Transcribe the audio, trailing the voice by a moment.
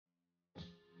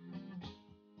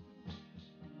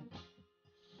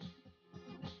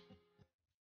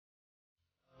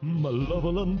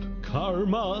Malevolent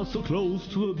karma, so close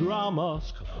to the drama,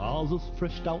 causes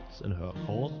fresh doubts in her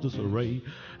heart's disarray,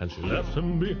 and she left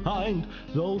him behind,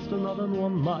 though still not in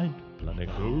one mind, planning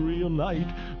to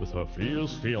reunite with her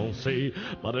fierce fiancé.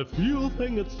 But if you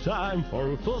think it's time for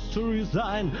her first to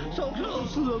resign, so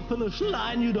close to the finish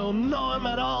line you don't know him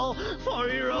at all, for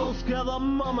heroes gather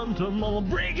momentum on the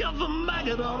brink of the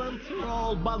Mageddon,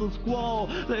 enthralled by the squall,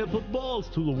 they put balls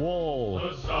to the wall.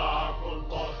 The Tsar put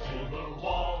balls to the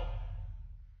wall.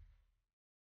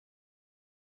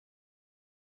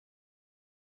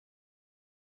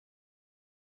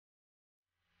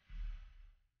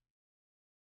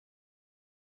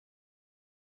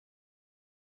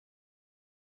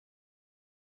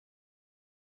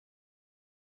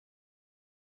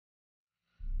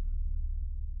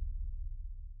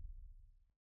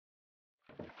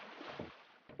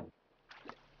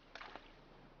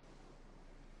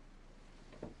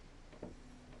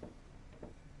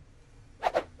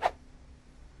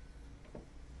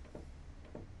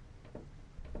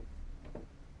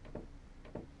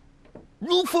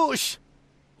 Rufus!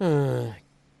 There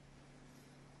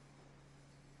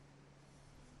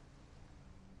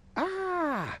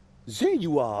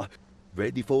you are.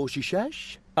 Ready for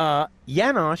shishash?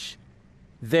 Janosch,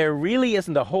 there really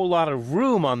isn't a whole lot of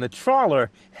room on the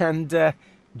trawler, and,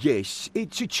 Yes,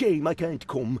 it's a shame I can't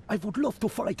come. I would love to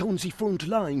fight on the front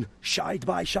line, side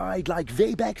by side like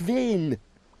way back then.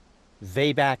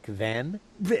 way back then?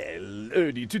 Well,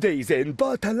 early today then,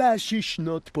 but alas, it's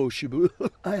not possible.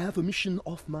 I have a mission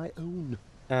of my own.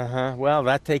 Uh-huh, well,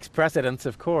 that takes precedence,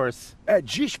 of course. At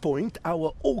this point,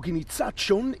 our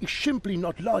organization is simply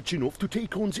not large enough to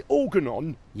take on the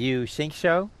Organon. You think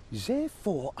so?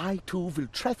 Therefore, I too will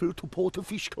travel to Porto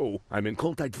Fisco. I'm in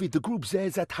contact with the group there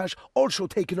that has also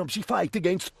taken up the fight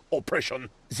against oppression.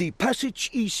 The passage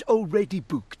is already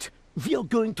booked. We are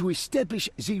going to establish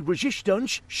the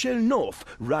resistance shell north,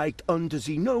 right under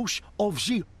the nose of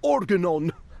the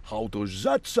Organon. How does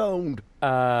that sound?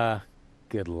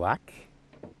 Good luck.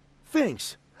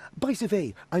 Thanks. By the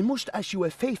way, I must ask you a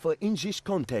favor in this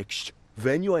context.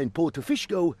 When you are in Porto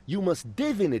Fisco, you must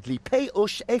definitely pay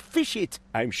us a visit.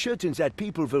 I'm certain that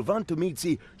people will want to meet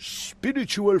the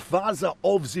spiritual father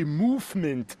of the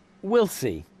movement. We'll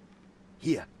see.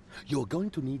 Here, you're going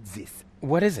to need this.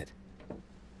 What is it?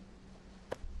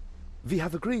 We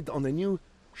have agreed on a new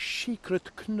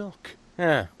secret knock.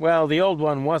 Well, the old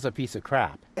one was a piece of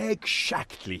crap.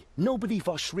 Exactly. Nobody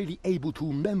was really able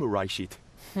to memorize it.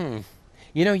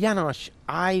 You know, Janosch,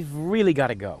 I've really got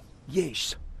to go.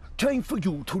 Yes, time for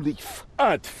you to leave.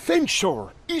 Adventure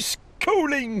is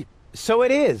calling! So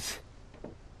it is.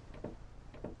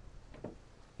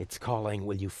 It's calling,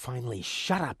 will you finally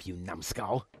shut up, you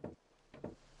numbskull?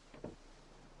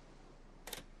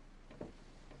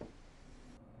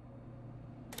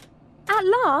 At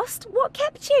last? What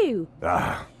kept you?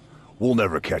 We'll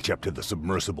never catch up to the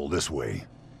submersible this way.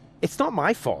 It's not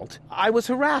my fault. I was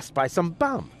harassed by some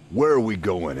bum. Where are we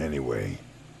going anyway?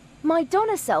 My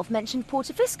Donna self mentioned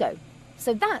Porto Fisco,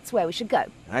 so that's where we should go.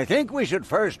 I think we should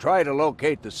first try to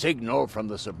locate the signal from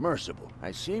the submersible.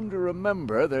 I seem to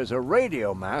remember there's a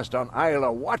radio mast on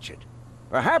Isla Watchet.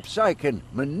 Perhaps I can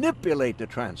manipulate the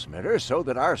transmitter so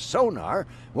that our sonar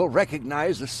will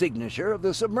recognize the signature of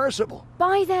the submersible.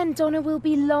 By then, Donna will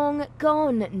be long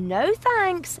gone. No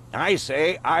thanks. I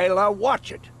say Isla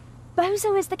Watchet.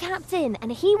 Bozo is the captain,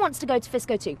 and he wants to go to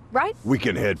Fisco too, right? We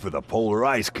can head for the polar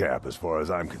ice cap as far as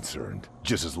I'm concerned.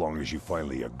 Just as long as you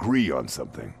finally agree on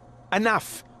something.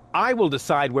 Enough! I will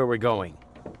decide where we're going.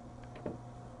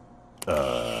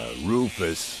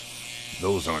 Rufus,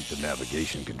 those aren't the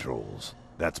navigation controls.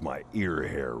 That's my ear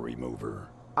hair remover.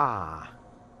 Ah.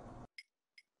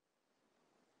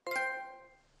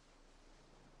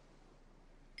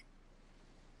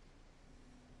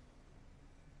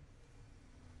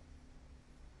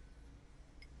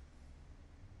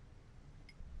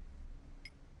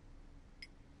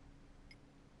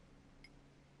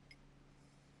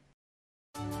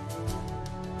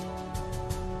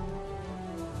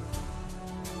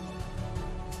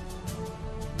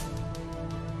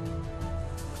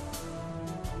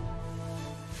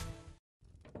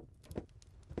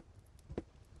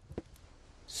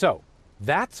 So,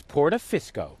 that's Porto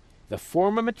Fisco, the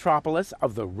former metropolis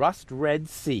of the Rust-Red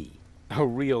Sea. A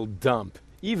real dump,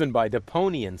 even by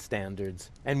Deponian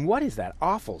standards. And what is that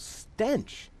awful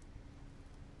stench?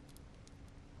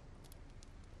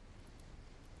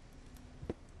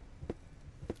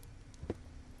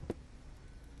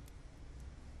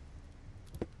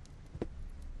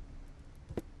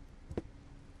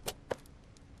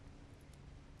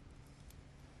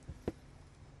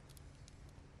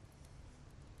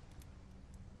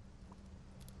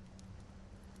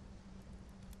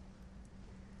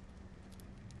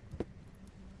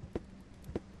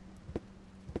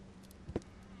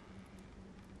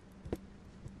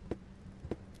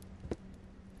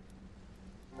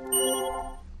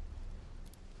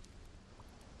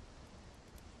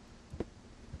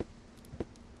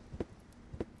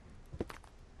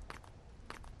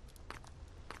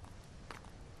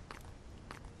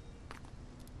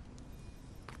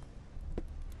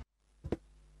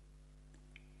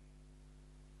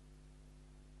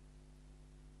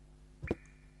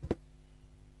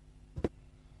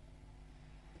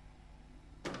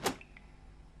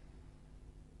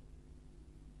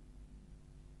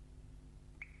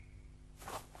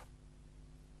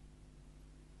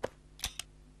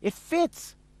 It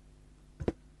fits.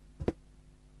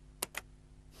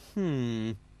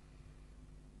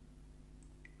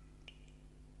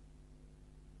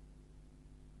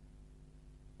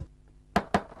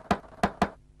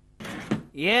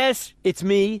 Yes? It's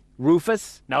me,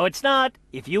 Rufus. No, it's not.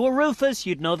 If you were Rufus,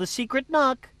 you'd know the secret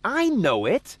knock. I know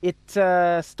it. It,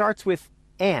 starts with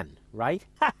N, right?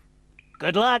 Ha!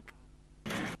 Good luck.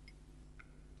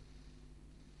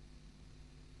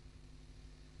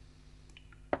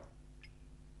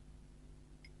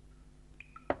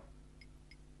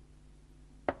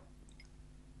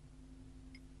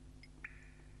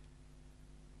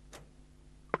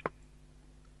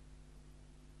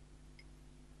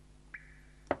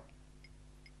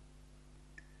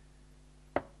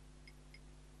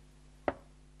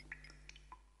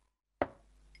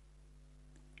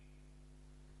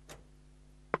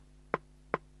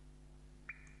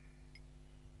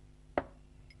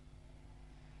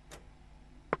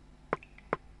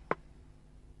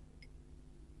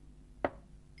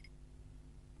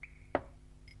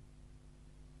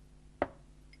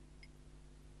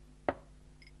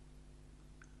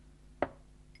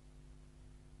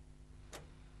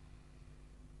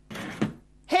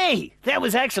 Hey, that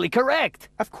was actually correct.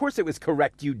 Of course it was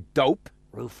correct, you dope.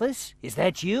 Rufus, is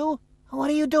that you? What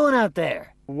are you doing out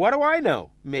there? What do I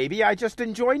know? Maybe I just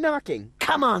enjoy knocking.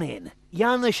 Come on in.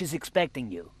 Janusz is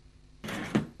expecting you.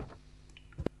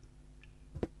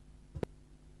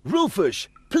 Rufus,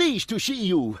 pleased to see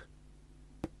you.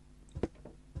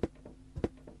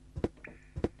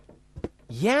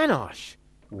 Janusz!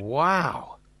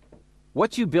 Wow.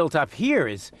 What you built up here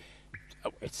is...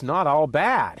 it's not all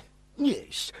bad.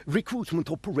 Yes, recruitment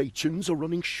operations are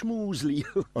running smoothly.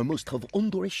 I must have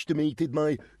underestimated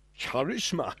my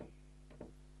charisma.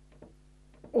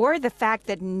 Or the fact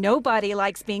that nobody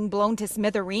likes being blown to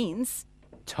smithereens.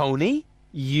 Tony?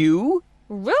 You?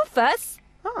 Rufus?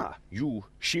 Ah. You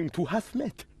seem to have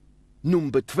met.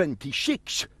 Number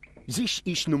 26. This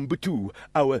is number 2,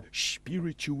 our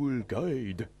spiritual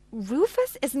guide.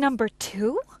 Rufus is number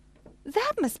 2?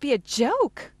 That must be a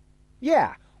joke.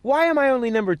 Yeah. Why am I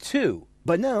only number 2?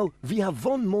 By now, we have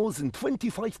won more than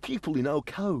 25 people in our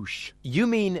couch. You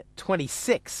mean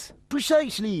 26?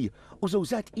 Precisely. Although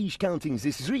that is counting the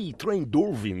 3 trained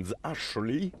dolphins,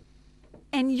 actually.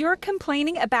 And you're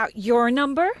complaining about your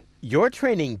number? You're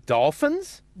training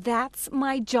dolphins? That's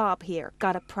my job here.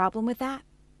 Got a problem with that?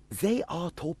 They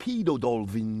are torpedo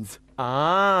dolphins.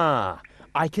 Ah,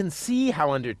 I can see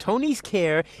how under Tony's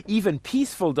care, even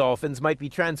peaceful dolphins might be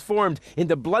transformed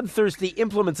into bloodthirsty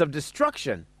implements of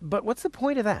destruction. But what's the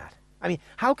point of that? I mean,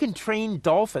 how can trained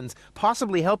dolphins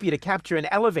possibly help you to capture an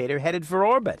elevator headed for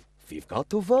orbit? We've got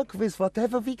to work with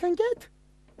whatever we can get.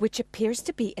 Which appears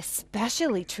to be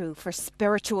especially true for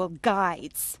spiritual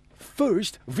guides.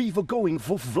 First, we were going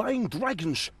for flying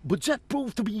dragons, but that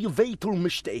proved to be a fatal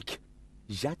mistake.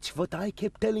 That's what I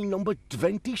kept telling number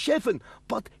 27,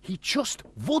 but he just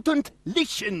wouldn't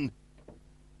listen.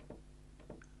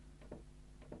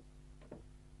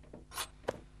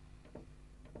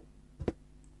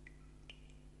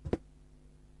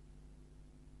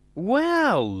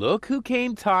 Well, look who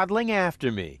came toddling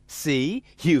after me. See?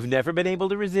 You've never been able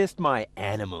to resist my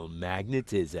animal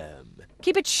magnetism.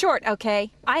 Keep it short,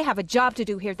 okay? I have a job to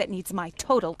do here that needs my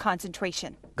total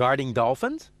concentration. Guarding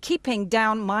dolphins? Keeping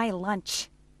down my lunch.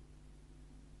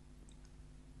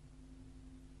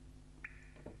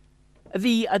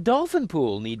 The dolphin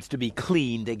pool needs to be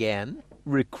cleaned again.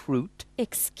 Recruit.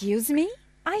 Excuse me?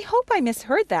 I hope I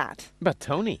misheard that. But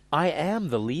Tony, I am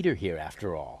the leader here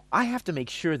after all. I have to make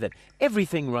sure that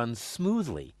everything runs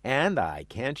smoothly, and I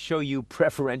can't show you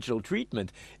preferential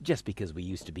treatment just because we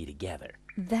used to be together.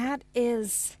 That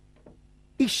is...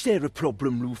 Is there a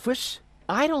problem, Rufus?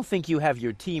 I don't think you have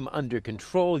your team under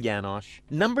control, Janusz.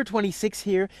 Number 26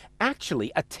 here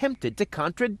actually attempted to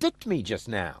contradict me just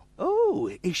now.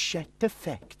 Oh, is that the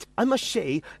fact? I must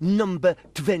say, number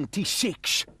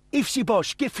 26. If the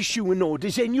boss gives you an order,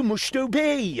 then you must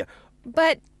obey.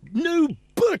 But... No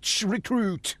buts,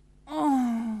 recruit.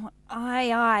 Oh,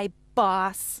 aye,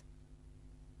 boss.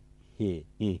 Oh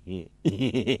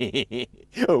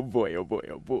boy, oh boy,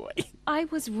 oh boy. I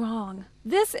was wrong.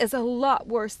 This is a lot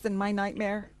worse than my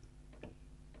nightmare.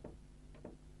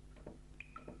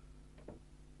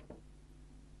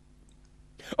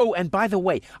 Oh, and by the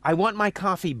way, I want my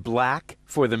coffee black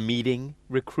for the meeting,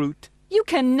 recruit. You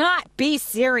cannot be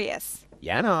serious.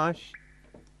 Janusz.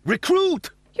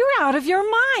 Recruit! You're out of your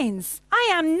minds. I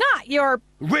am not your...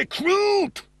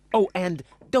 Recruit! Oh, and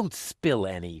don't spill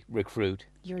any, recruit.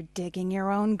 You're digging your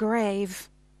own grave.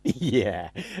 Yeah,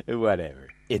 whatever.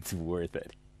 It's worth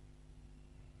it.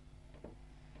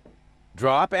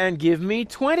 Drop and give me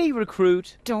 20,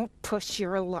 recruit. Don't push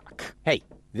your luck. Hey,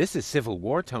 this is Civil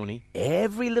War, Tony.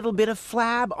 Every little bit of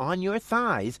flab on your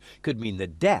thighs could mean the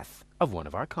death of one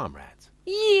of our comrades.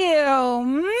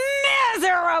 You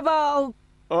miserable!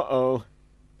 Uh-oh.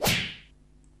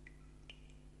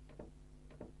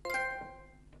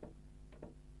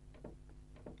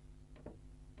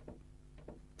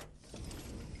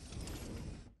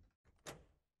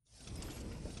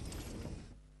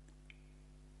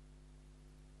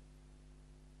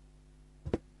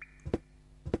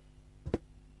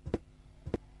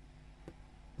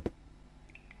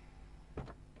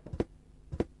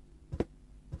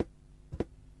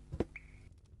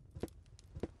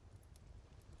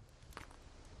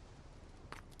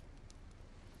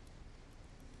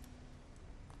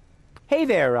 Hey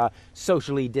there,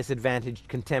 socially disadvantaged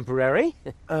contemporary.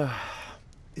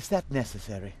 Is that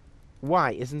necessary?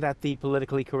 Why, isn't that the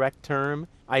politically correct term?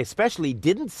 I especially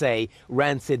didn't say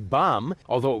rancid bum,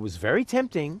 although it was very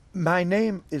tempting. My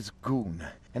name is Goon,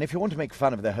 and if you want to make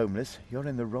fun of the homeless, you're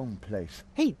in the wrong place.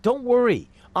 Hey, don't worry.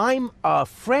 I'm a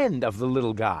friend of the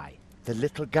little guy. The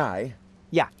little guy?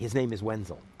 Yeah, his name is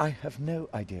Wenzel. I have no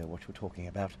idea what you're talking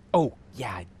about. Oh,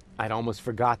 yeah, I'd almost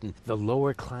forgotten. The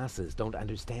lower classes don't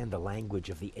understand the language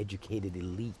of the educated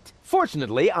elite.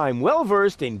 Fortunately, I'm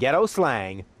well-versed in ghetto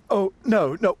slang. Oh,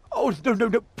 no. Oh,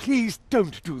 no. Please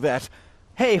don't do that.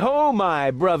 Hey-ho, my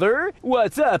brother.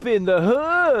 What's up in the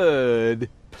hood?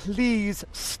 Please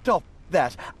stop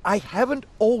that. I haven't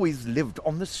always lived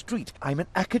on the street. I'm an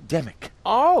academic.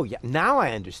 Oh, yeah, now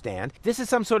I understand. This is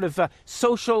some sort of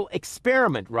social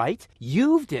experiment, right?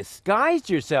 You've disguised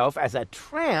yourself as a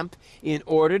tramp in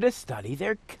order to study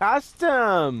their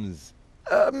customs.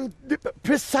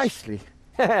 Precisely.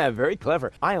 Very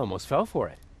clever. I almost fell for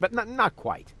it, but not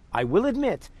quite. I will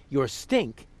admit, your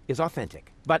stink is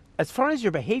authentic. But as far as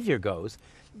your behavior goes,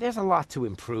 there's a lot to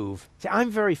improve. See, I'm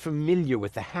very familiar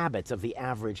with the habits of the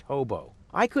average hobo.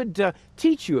 I could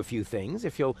teach you a few things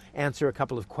if you'll answer a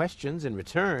couple of questions in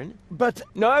return. But...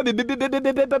 No,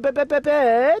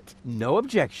 no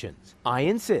objections. I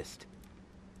insist.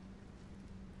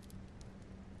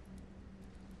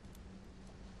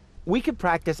 We could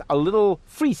practice a little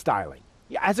freestyling.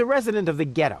 As a resident of the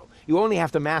ghetto, you only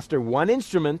have to master one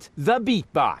instrument, the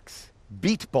beatbox.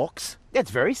 Beatbox?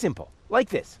 That's very simple. Like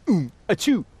this.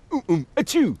 Achoo,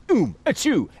 achoo,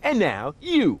 achoo. And now,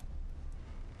 you.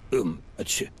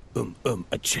 Achoo,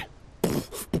 achoo.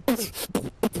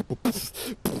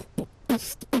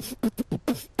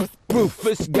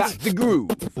 Rufus got the groove.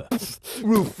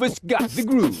 Rufus got the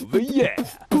groove, yeah.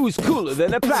 Who's cooler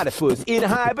than a platypus in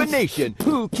hibernation?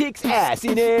 Who kicks ass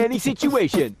in any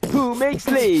situation? Who makes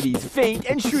ladies faint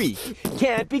and shriek?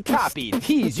 Can't be copied,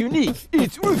 he's unique.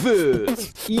 It's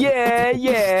Rufus.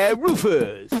 Yeah,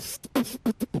 Rufus.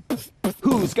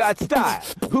 Who's got style?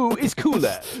 Who is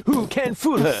cooler? Who can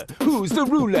fool her? Who's the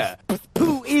ruler?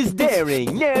 Who is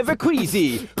daring, never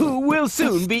queasy? Who will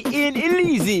soon be in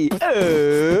Elysee?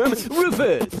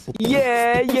 Rufus.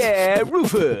 Yeah,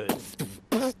 Rufus.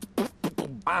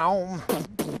 Baum.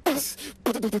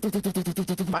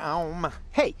 Baum.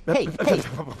 Hey.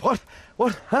 What?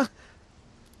 Huh?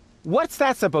 What's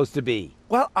that supposed to be?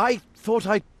 Well, I thought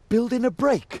I'd build in a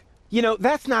break. You know,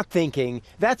 that's not thinking.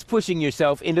 That's pushing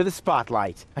yourself into the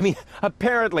spotlight. I mean,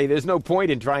 apparently there's no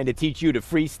point in trying to teach you to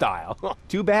freestyle.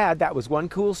 Too bad that was one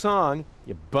cool song,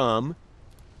 you bum.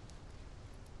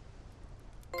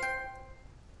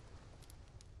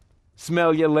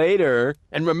 Smell you later.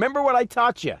 And remember what I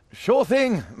taught you. Sure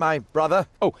thing, my brother.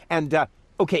 Oh, and,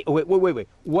 okay, wait.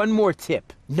 One more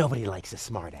tip. Nobody likes a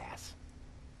smartass.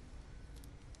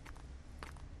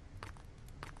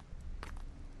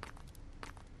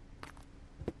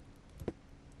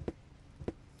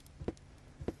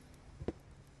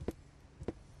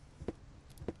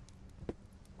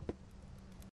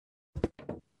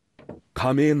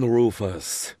 Come in,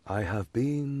 Rufus. I have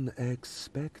been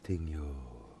expecting you.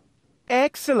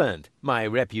 Excellent. My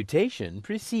reputation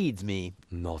precedes me.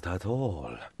 Not at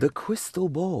all. The crystal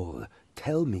ball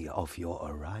tell me of your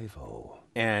arrival.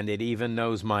 And it even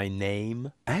knows my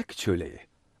name? Actually,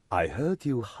 I heard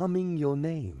you humming your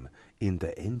name in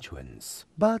the entrance.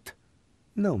 But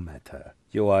no matter.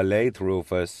 You are late,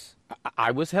 Rufus. I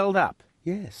was held up.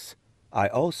 Yes, I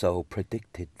also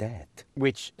predicted that.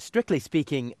 Which, strictly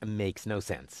speaking, makes no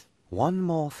sense. One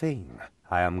more thing.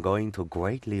 I am going to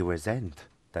greatly resent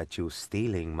that you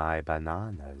stealing my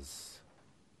bananas.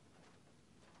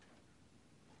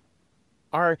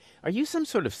 Are you some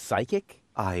sort of psychic?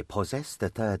 I possess the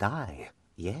third eye,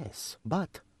 yes,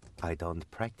 but I don't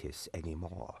practice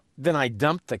anymore. Then I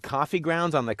dumped the coffee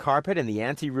grounds on the carpet in the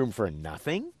anteroom for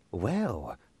nothing?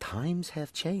 Well, Times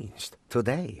have changed.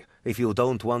 Today, if you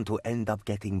don't want to end up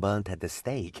getting burnt at the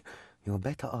stake, you're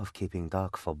better off keeping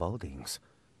dark forebodings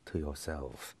to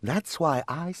yourself. That's why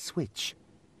I switch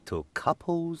to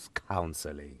couples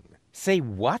counseling. Say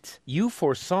what? You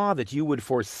foresaw that you would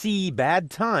foresee bad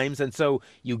times, and so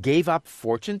you gave up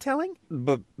fortune-telling?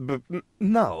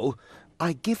 No,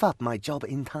 I give up my job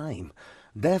in time.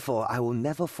 Therefore, I will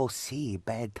never foresee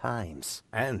bad times.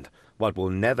 And what will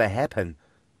never happen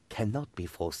cannot be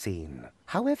foreseen.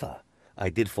 However, I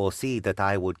did foresee that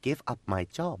I would give up my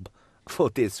job for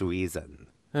this reason.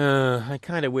 I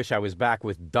kind of wish I was back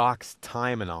with Doc's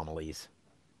time anomalies.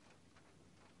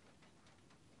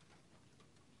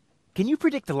 Can you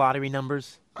predict the lottery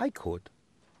numbers? I could.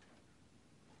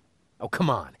 Oh, come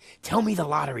on. Tell me the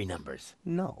lottery numbers.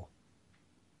 No.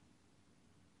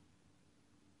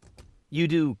 You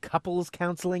do couples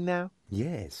counseling now?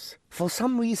 Yes. For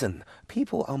some reason,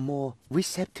 people are more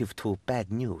receptive to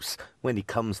bad news when it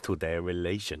comes to their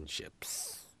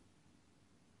relationships.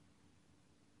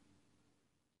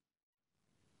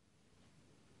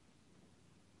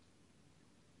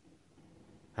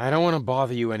 I don't want to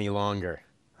bother you any longer.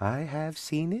 I have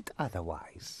seen it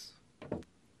otherwise.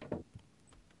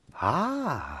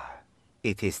 Ah,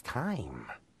 it is time.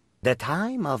 The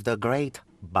time of the great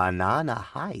banana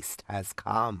heist has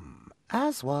come,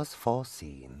 as was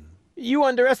foreseen. You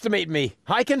underestimate me.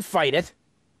 I can fight it.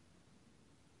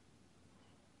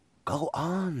 Go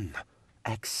on.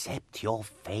 Accept your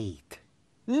fate.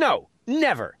 No,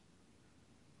 never.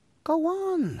 Go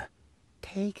on.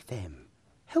 Take them.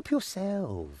 Help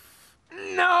yourself.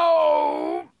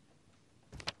 No!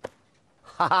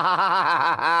 Ha ha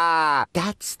ha ha!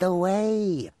 That's the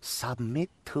way. Submit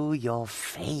to your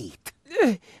fate.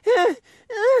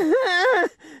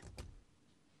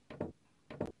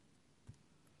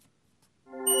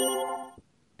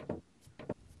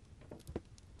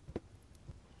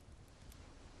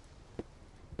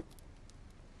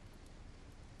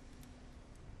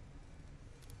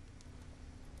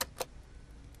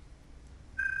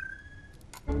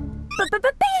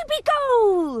 Baby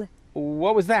goal!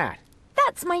 What was that?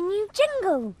 That's my new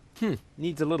jingle.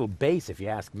 Needs a little bass if you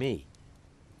ask me.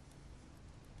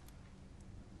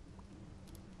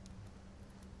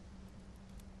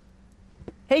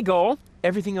 Hey, Goal.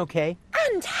 Everything okay?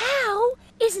 And how?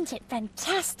 Isn't it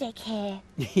fantastic here?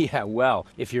 Yeah, well,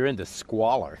 if you're into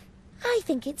squalor. I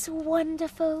think it's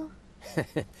wonderful.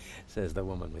 Says the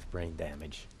woman with brain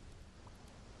damage.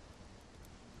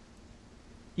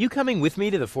 You coming with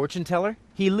me to the fortune teller?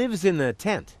 He lives in the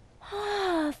tent.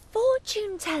 Ah,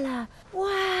 fortune teller.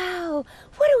 Wow.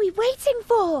 What are we waiting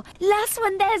for? Last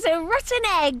one, there's a rotten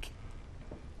egg.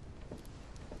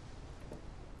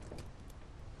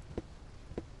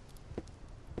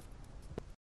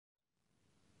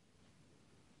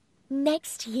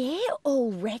 Next year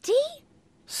already?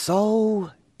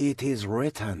 So it is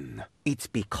written. It's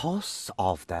because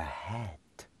of the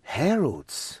hat.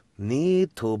 Heralds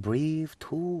need to breathe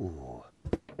too.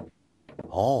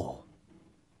 Oh,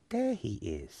 there he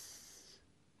is.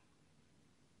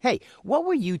 Hey, what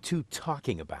were you two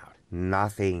talking about?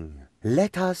 Nothing.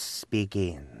 Let us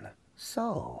begin.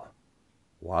 So,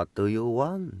 what do you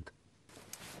want?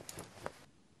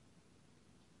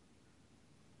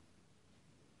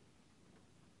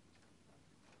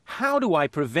 How do I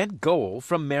prevent Goal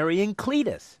from marrying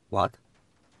Cletus? What?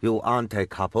 You aren't a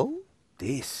couple?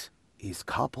 This is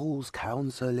couples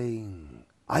counseling.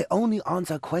 I only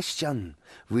answer questions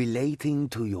relating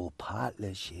to your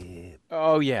partnership.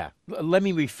 Oh, yeah. Let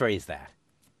me rephrase that.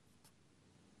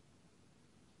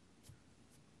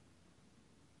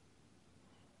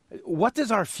 What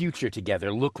does our future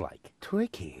together look like?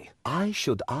 Tricky. I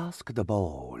should ask the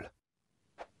bowl.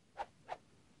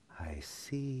 I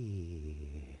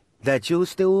see that you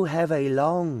still have a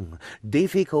long,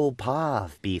 difficult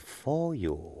path before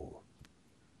you.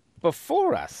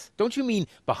 Before us? Don't you mean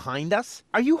behind us?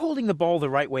 Are you holding the ball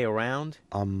the right way around?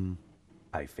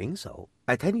 I think so.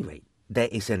 At any rate, there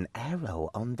is an arrow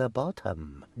on the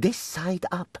bottom. This side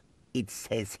up, it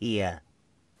says here.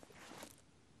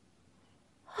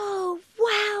 Oh,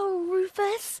 wow,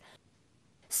 Rufus.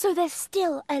 So there's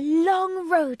still a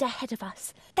long road ahead of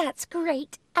us. That's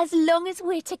great, as long as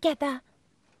we're together.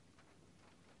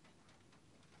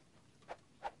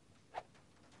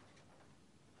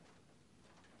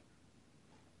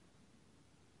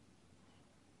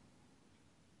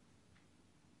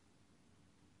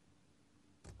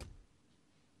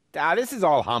 This is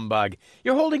all humbug.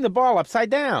 You're holding the ball upside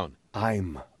down.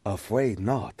 I'm afraid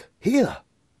not. Here,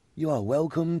 you are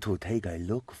welcome to take a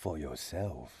look for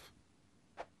yourself.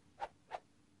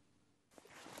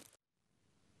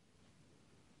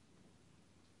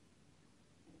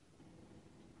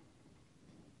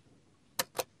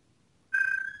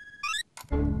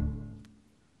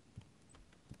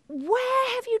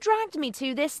 Where have you dragged me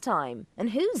to this time?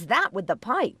 And who's that with the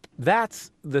pipe? That's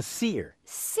the seer.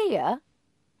 Seer?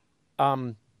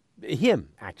 Him,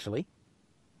 actually.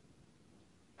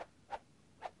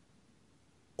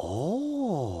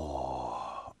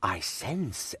 Oh, I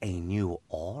sense a new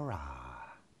aura.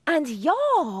 And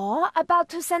you're about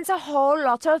to sense a whole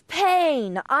lot of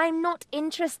pain. I'm not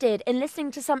interested in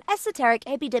listening to some esoteric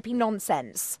hippy-dippy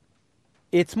nonsense.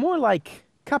 It's more like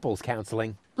couples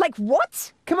counseling. Like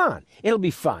what? Come on, it'll be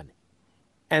fun.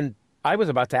 And I was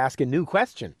about to ask a new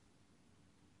question.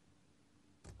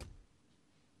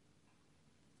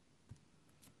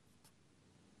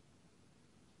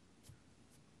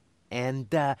 And,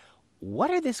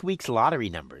 what are this week's lottery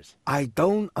numbers? I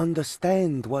don't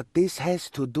understand what this has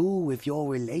to do with your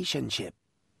relationship.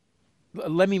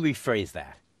 Let me rephrase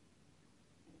that.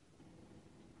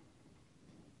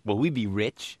 Will we be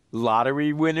rich?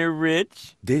 Lottery winner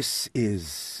rich? This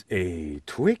is a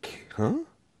trick, huh?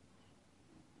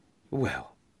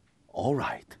 Well, all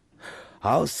right.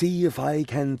 I'll see if I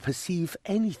can perceive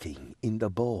anything in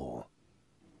the bowl.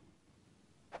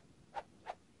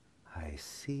 I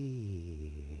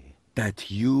see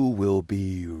that you will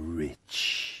be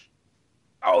rich.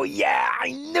 Oh yeah,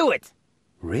 I knew it!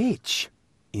 Rich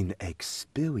in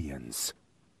experience.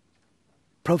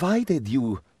 Provided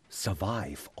you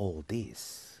survive all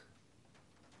this.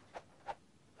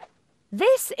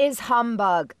 This is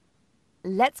humbug.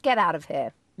 Let's get out of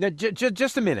here. No,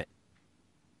 just a minute.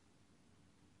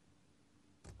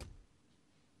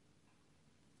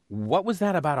 What was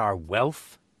that about our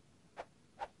wealth?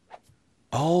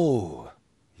 Oh,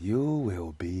 you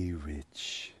will be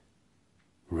rich.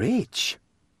 Rich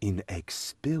in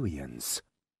experience,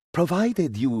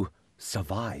 provided you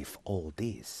survive all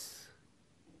this.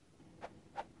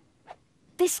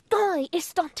 This guy is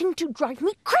starting to drive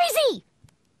me crazy!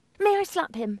 May I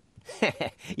slap him?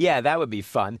 Yeah, that would be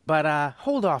fun. But,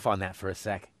 hold off on that for a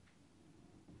sec.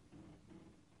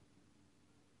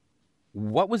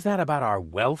 What was that about our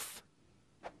wealth?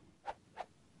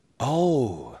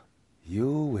 Oh,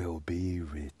 you will be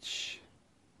rich.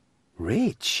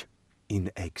 Rich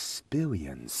in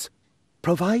experience,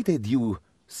 provided you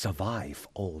survive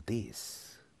all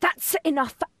this. That's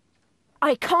enough.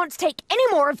 I can't take any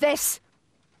more of this.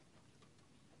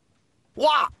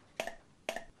 What?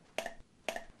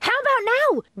 How about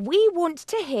now? We want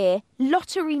to hear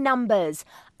lottery numbers.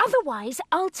 Otherwise,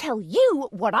 I'll tell you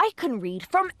what I can read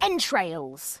from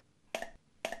entrails.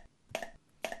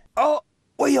 Oh,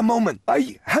 wait a moment.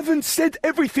 I haven't said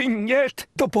everything yet.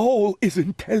 The bowl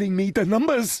isn't telling me the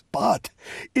numbers, but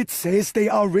it says they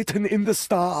are written in the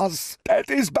stars. That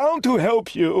is bound to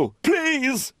help you.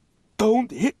 Please,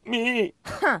 don't hit me.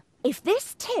 Huh. If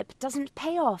this tip doesn't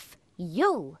pay off,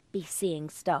 you'll be seeing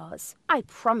stars. I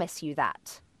promise you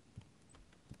that.